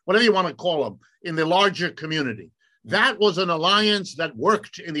Marxists, whatever you want to call them, in the larger community. That was an alliance that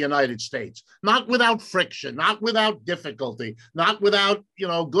worked in the United States, not without friction, not without difficulty, not without,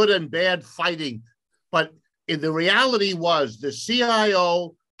 good and bad fighting, but the reality was the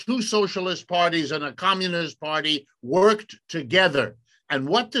CIO, two socialist parties and a communist party worked together. And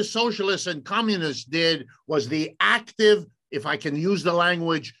what the socialists and communists did was the active, if I can use the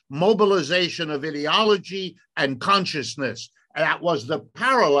language, mobilization of ideology and consciousness. And that was the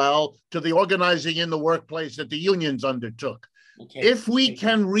parallel to the organizing in the workplace that the unions undertook. Okay. If we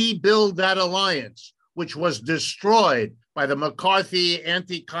can rebuild that alliance, which was destroyed by the McCarthy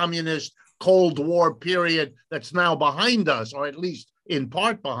anti-communist Cold War period that's now behind us, or at least in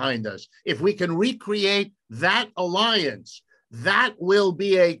part behind us, if we can recreate that alliance, that will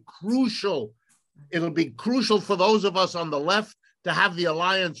be it'll be crucial for those of us on the left to have the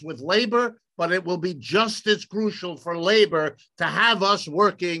alliance with labor, but it will be just as crucial for labor to have us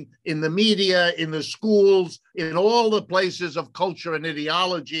working in the media, in the schools, in all the places of culture and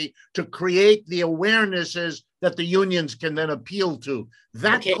ideology to create the awarenesses that the unions can then appeal to.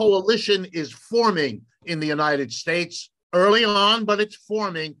 That coalition is forming in the United States early on, but it's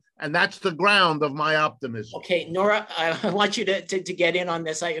forming, and that's the ground of my optimism. Okay, Nora, I want you to get in on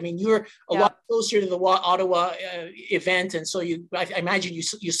this. I mean, you're a lot closer to the Ottawa event, and so I imagine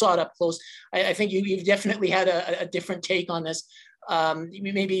you saw it up close. I think you've definitely had a different take on this.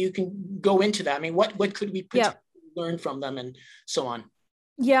 Maybe you can go into that. I mean, what could we learn from them and so on.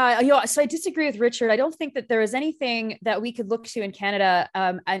 Yeah, so I disagree with Richard. I don't think that there is anything that we could look to in Canada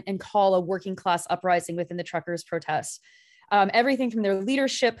and call a working class uprising within the truckers' protests. Everything from their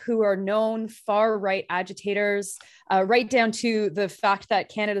leadership, who are known far right agitators, right down to the fact that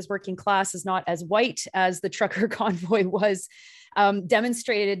Canada's working class is not as white as the trucker convoy was,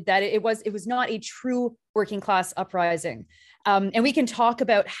 demonstrated that it was not a true working class uprising. And we can talk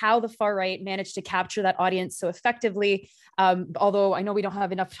about how the far right managed to capture that audience so effectively, although I know we don't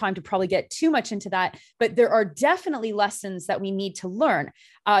have enough time to probably get too much into that, but there are definitely lessons that we need to learn.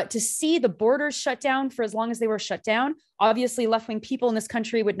 To see the borders shut down for as long as they were shut down, obviously left-wing people in this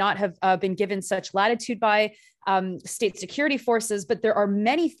country would not have been given such latitude by state security forces, but there are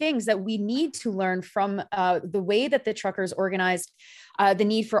many things that we need to learn from the way that the truckers organized, the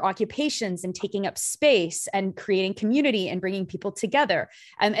need for occupations and taking up space and creating community and bringing people together.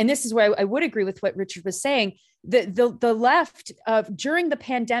 And this is where I would agree with what Richard was saying. The left during the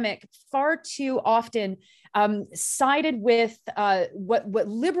pandemic far too often sided with what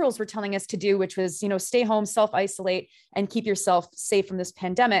liberals were telling us to do, which was, stay home, self-isolate, and keep yourself safe from this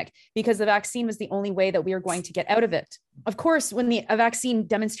pandemic, because the vaccine was the only way that we are going to get out of it. Of course, when a vaccine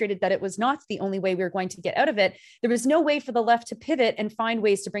demonstrated that it was not the only way we were going to get out of it, there was no way for the left to pivot and find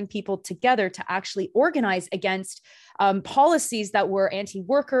ways to bring people together to actually organize against policies that were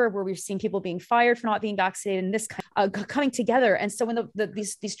anti-worker, where we've seen people being fired for not being vaccinated, and this coming together. And so when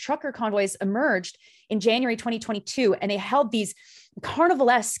these trucker convoys emerged in January 2022, and they held these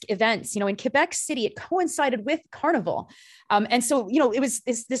carnivalesque events, in Quebec City, it coincided with Carnival. And so, it was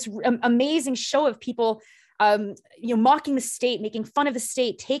this amazing show of people, mocking the state, making fun of the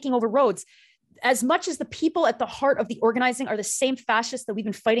state, taking over roads. As much as the people at the heart of the organizing are the same fascists that we've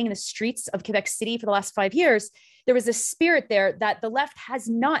been fighting in the streets of Quebec City for the last 5 years, there was a spirit there that the left has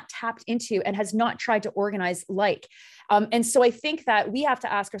not tapped into and has not tried to organize like. And so I think that we have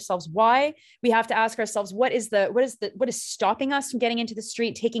to ask ourselves why. We have to ask ourselves what is stopping us from getting into the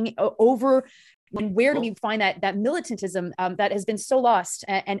street, taking over, and where do we find that militantism that has been so lost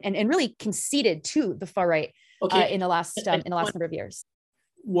and really conceded to the far right in the last number of years.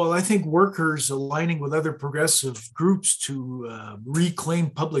 Well, I think workers aligning with other progressive groups to reclaim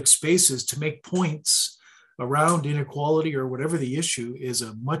public spaces to make points around inequality or whatever the issue is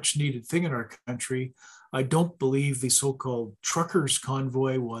a much needed thing in our country. I don't believe the so-called truckers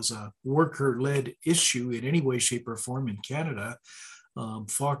convoy was a worker-led issue in any way, shape, or form in Canada.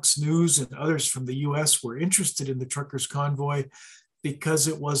 Fox News and others from the US were interested in the truckers convoy because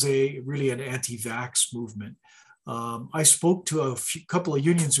it was really an anti-vax movement. I spoke to a couple of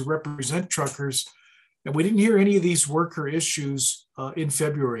unions who represent truckers, and we didn't hear any of these worker issues in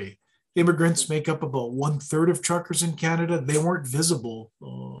February. Immigrants make up about 1/3 of truckers in Canada. They weren't visible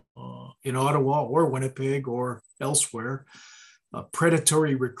in Ottawa or Winnipeg or elsewhere.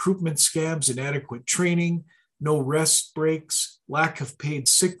 Predatory recruitment scams, inadequate training, no rest breaks, lack of paid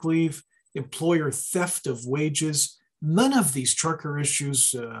sick leave, employer theft of wages. None of these trucker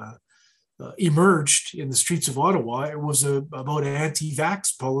issues emerged in the streets of Ottawa. It was about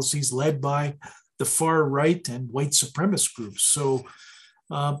anti-vax policies led by the far right and white supremacist groups. So,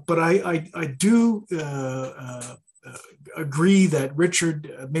 but I do agree that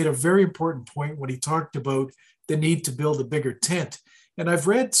Richard made a very important point when he talked about the need to build a bigger tent. And I've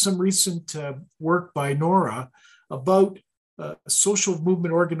read some recent work by Nora about social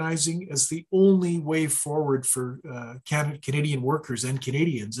movement organizing as the only way forward for Canadian workers and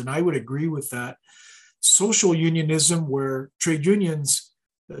Canadians. And I would agree with that. Social unionism, where trade unions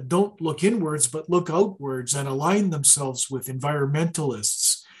don't look inwards, but look outwards and align themselves with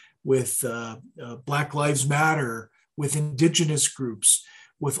environmentalists, with Black Lives Matter, with Indigenous groups,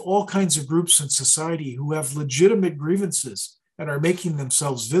 with all kinds of groups in society who have legitimate grievances and are making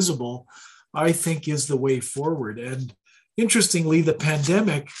themselves visible, I think is the way forward. And interestingly, the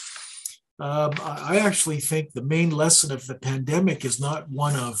pandemic, I actually think the main lesson of the pandemic is not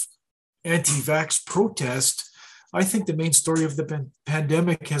one of anti-vax protest. I think the main story of the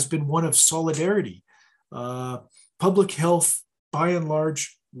pandemic has been one of solidarity. Public health, by and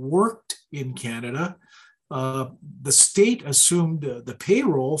large, worked in Canada. The state assumed the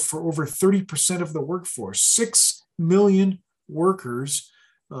payroll for over 30% of the workforce, 6 million workers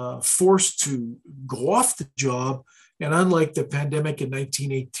forced to go off the job. And unlike the pandemic in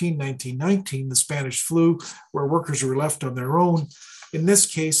 1918, 1919, the Spanish flu, where workers were left on their own, in this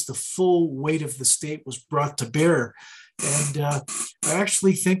case, the full weight of the state was brought to bear. And I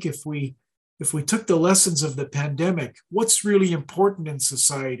actually think if we took the lessons of the pandemic, what's really important in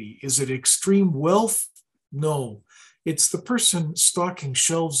society? Is it extreme wealth? No. It's the person stocking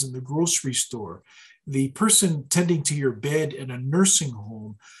shelves in the grocery store. the person tending to your bed in a nursing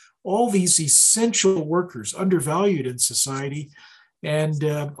home, all these essential workers undervalued in society. And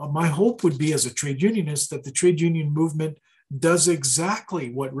my hope would be, as a trade unionist, that the trade union movement does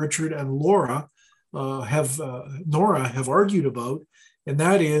exactly what Richard and Nora have argued about, and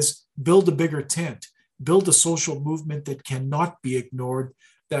that is build a bigger tent, build a social movement that cannot be ignored,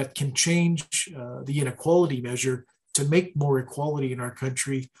 that can change the inequality measure to make more equality in our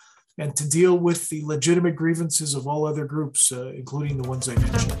country, and to deal with the legitimate grievances of all other groups, including the ones I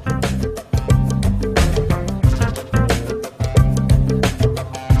mentioned.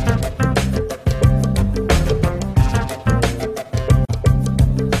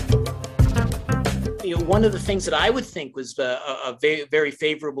 One of the things that I would think was a very, very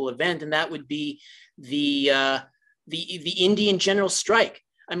favorable event, and that would be the Indian general strike.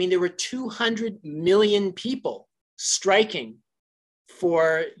 I mean, there were 200 million people striking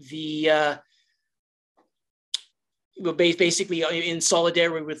for the basically in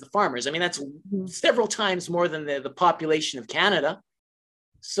solidarity with the farmers. I mean, that's several times more than the population of Canada.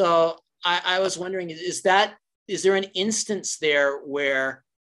 So I was wondering, is there an instance there where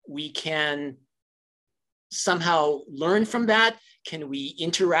we can somehow learn from that? Can we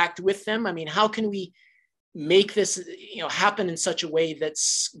interact with them? I mean, how can we make this, happen in such a way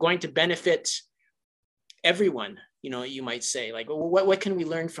that's going to benefit everyone? You might say, like, what can we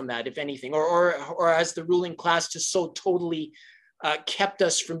learn from that, if anything, or has the ruling class just so totally kept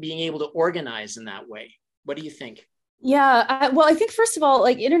us from being able to organize in that way? What do you think? Yeah, well, I think first of all,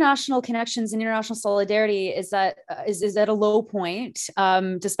 like international connections and international solidarity is at a low point,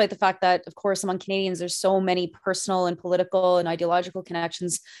 despite the fact that, of course, among Canadians, there's so many personal and political and ideological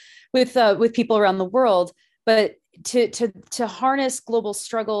connections with people around the world. But to harness global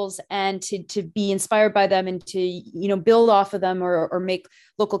struggles and to be inspired by them and to build off of them or make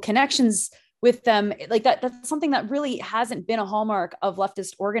local connections with them, like that's something that really hasn't been a hallmark of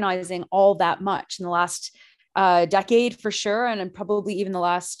leftist organizing all that much in the last decade, for sure, and probably even the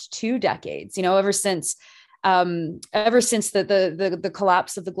last 2 decades. Ever since the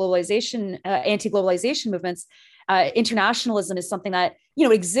collapse of the globalization, anti-globalization movements, internationalism is something that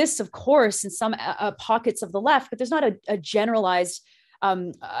exists, of course, in some pockets of the left, but there's not a generalized,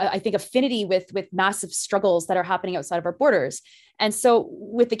 I think, affinity with massive struggles that are happening outside of our borders. And so,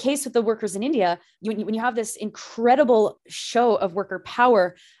 with the case with the workers in India, when you have this incredible show of worker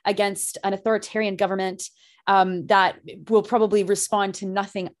power against an authoritarian government that will probably respond to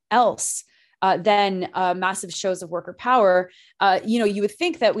nothing else than massive shows of worker power, you would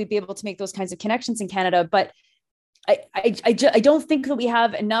think that we'd be able to make those kinds of connections in Canada, but I don't think that we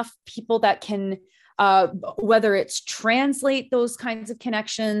have enough people that can, whether it's translate those kinds of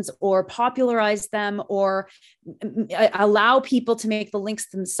connections or popularize them or allow people to make the links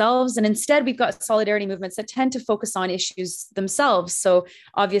themselves. And instead, we've got solidarity movements that tend to focus on issues themselves. So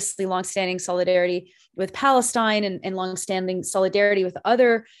obviously, longstanding solidarity with Palestine and longstanding solidarity with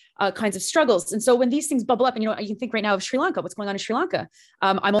other kinds of struggles. And so when these things bubble up, and you can think right now of Sri Lanka, what's going on in Sri Lanka.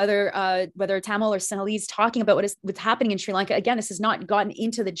 I'm whether Tamil or Sinhalese talking about what's happening in Sri Lanka. Again, this has not gotten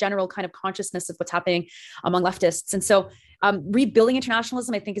into the general kind of consciousness of what's happening among leftists. And so rebuilding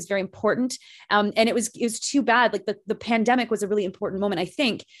internationalism, I think, is very important. And it was too bad. Like the pandemic was a really important moment, I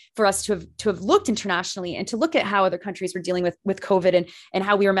think, for us to have looked internationally and to look at how other countries were dealing with COVID and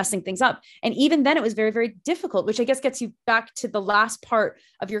how we were messing things up. And even then it was very, very difficult, which I guess gets you back to the last part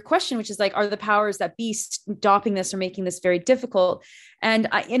of your question, which is like, are the powers that be stopping this or making this very difficult? And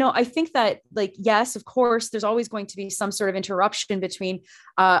I think that, like, yes, of course, there's always going to be some sort of interruption between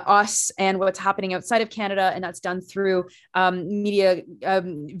us and what's happening outside of Canada. And that's done through media,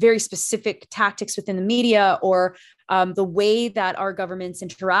 very specific tactics within the media, or the way that our governments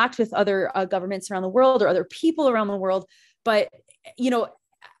interact with other governments around the world or other people around the world. But,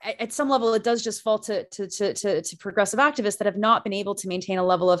 at some level, it does just fall to progressive activists that have not been able to maintain a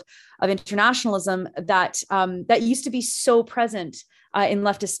level of internationalism that used to be so present in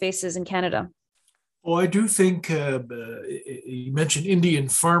leftist spaces in Canada. Well, I do think you mentioned Indian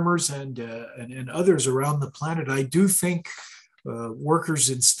farmers and others around the planet. I do think workers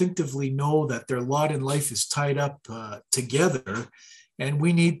instinctively know that their lot in life is tied up together, and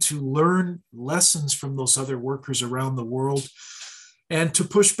we need to learn lessons from those other workers around the world and to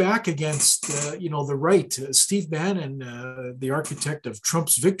push back against, the right. Steve Bannon, the architect of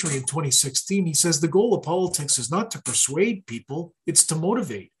Trump's victory in 2016, he says the goal of politics is not to persuade people, it's to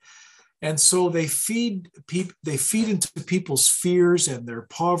motivate. And so they feed into people's fears and their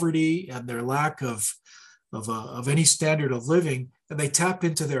poverty and their lack of any standard of living, and they tap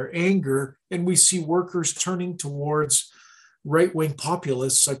into their anger. And we see workers turning towards right-wing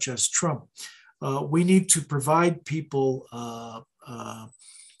populists such as Trump. we need to provide people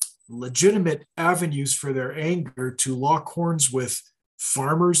legitimate avenues for their anger to lock horns with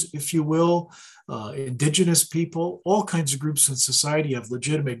farmers, if you will, indigenous people. All kinds of groups in society have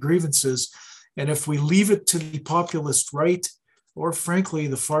legitimate grievances. And if we leave it to the populist right, or frankly,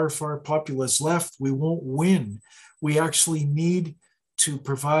 the far, far populist left, we won't win. We actually need to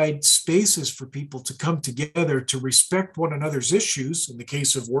provide spaces for people to come together to respect one another's issues. In the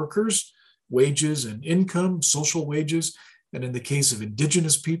case of workers, wages and income, social wages, and in the case of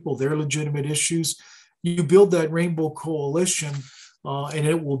indigenous people, their legitimate issues. You build that rainbow coalition and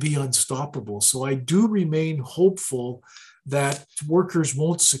it will be unstoppable. So I do remain hopeful that workers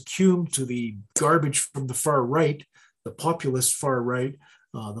won't succumb to the garbage from the far right, the populist far right,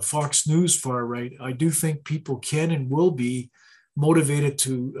 the Fox News far right. I do think people can and will be motivated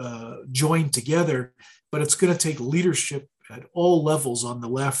to join together, but it's going to take leadership at all levels on the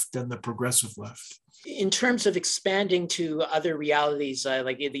left and the progressive left. In terms of expanding to other realities,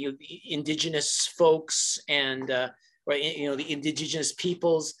 like the indigenous folks and the indigenous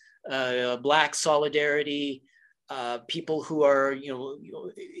peoples, Black solidarity, people who are,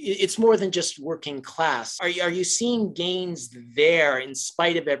 it's more than just working class. Are you seeing gains there in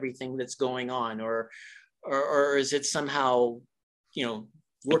spite of everything that's going on, or is it somehow,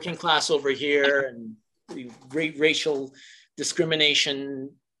 working class over here and racial discrimination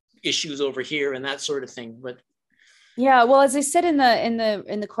issues over here and that sort of thing? But yeah, well, as I said in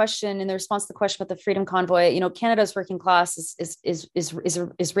the question, in the response to the question about the Freedom Convoy, Canada's working class is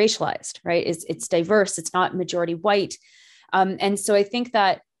racialized, right? It's diverse. It's not majority white, and so I think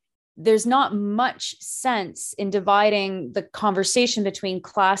that there's not much sense in dividing the conversation between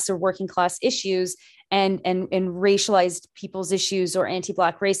class or working class issues and racialized people's issues or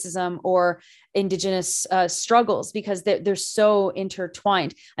anti-Black racism or Indigenous struggles, because they're so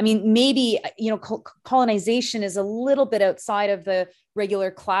intertwined. I mean, maybe, colonization is a little bit outside of the regular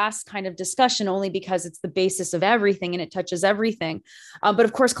class kind of discussion, only because it's the basis of everything and it touches everything. But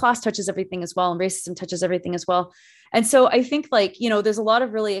of course, class touches everything as well, and racism touches everything as well. And so I think there's a lot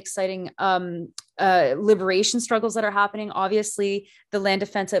of really exciting liberation struggles that are happening. Obviously, the land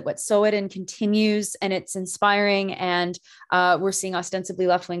defense at Wet'suwet'en continues, and it's inspiring. And we're seeing ostensibly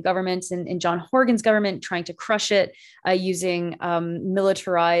left-wing governments in John Horgan's government trying to crush it using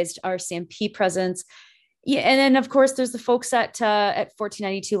militarized RCMP presence. Yeah, and then of course there's the folks at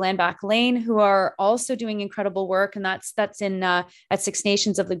 1492 Landback Lane who are also doing incredible work, and that's in at Six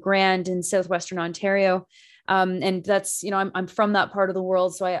Nations of the Grand in southwestern Ontario. And that's, I'm from that part of the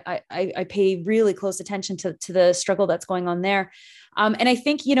world, so I pay really close attention to the struggle that's going on there. And I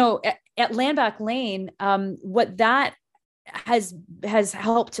think, at Landback Lane, what that has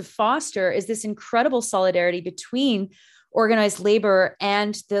helped to foster is this incredible solidarity between organized labor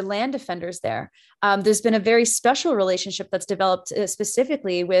and the land defenders there. There's been a very special relationship that's developed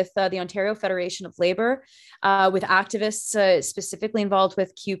specifically with the Ontario Federation of Labor, with activists specifically involved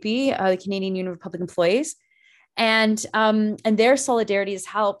with CUPE, the Canadian Union of Public Employees. And their solidarity has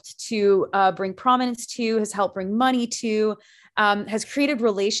helped to bring prominence to, has helped bring money to, has created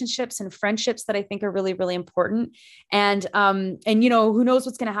relationships and friendships that I think are really, really important. And who knows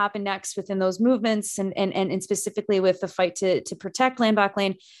what's going to happen next within those movements and specifically with the fight to protect Landback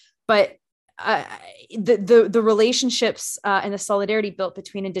Lane. But the relationships and the solidarity built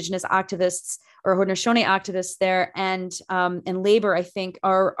between Indigenous activists or Haudenosaunee activists there and labor, I think,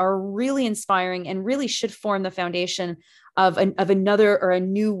 are really inspiring and really should form the foundation of another or a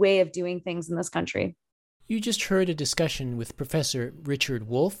new way of doing things in this country. You just heard a discussion with Professor Richard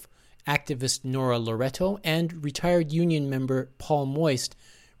Wolff, activist Nora Loreto, and retired union member Paul Moist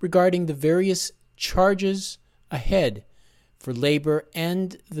regarding the various charges ahead for labor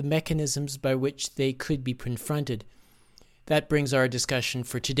and the mechanisms by which they could be confronted. That brings our discussion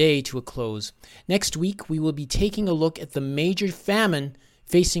for today to a close. Next week, we will be taking a look at the major famine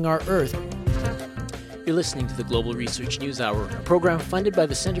facing our Earth. You're listening to the Global Research News Hour, a program funded by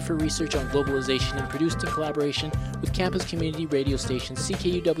the Center for Research on Globalization and produced in collaboration with campus community radio station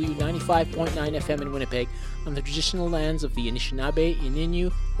CKUW 95.9 FM in Winnipeg on the traditional lands of the Anishinaabe,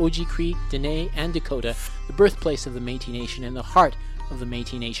 Ininu, Oji-Cree, Dene, and Dakota, the birthplace of the Métis Nation and the heart of the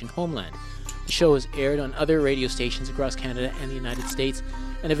Métis Nation homeland. The show is aired on other radio stations across Canada and the United States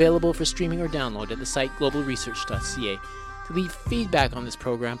and available for streaming or download at the site globalresearch.ca. To leave feedback on this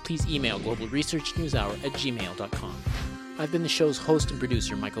program, please email globalresearchnewshour@gmail.com. I've been the show's host and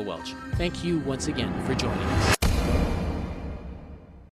producer, Michael Welch. Thank you once again for joining us.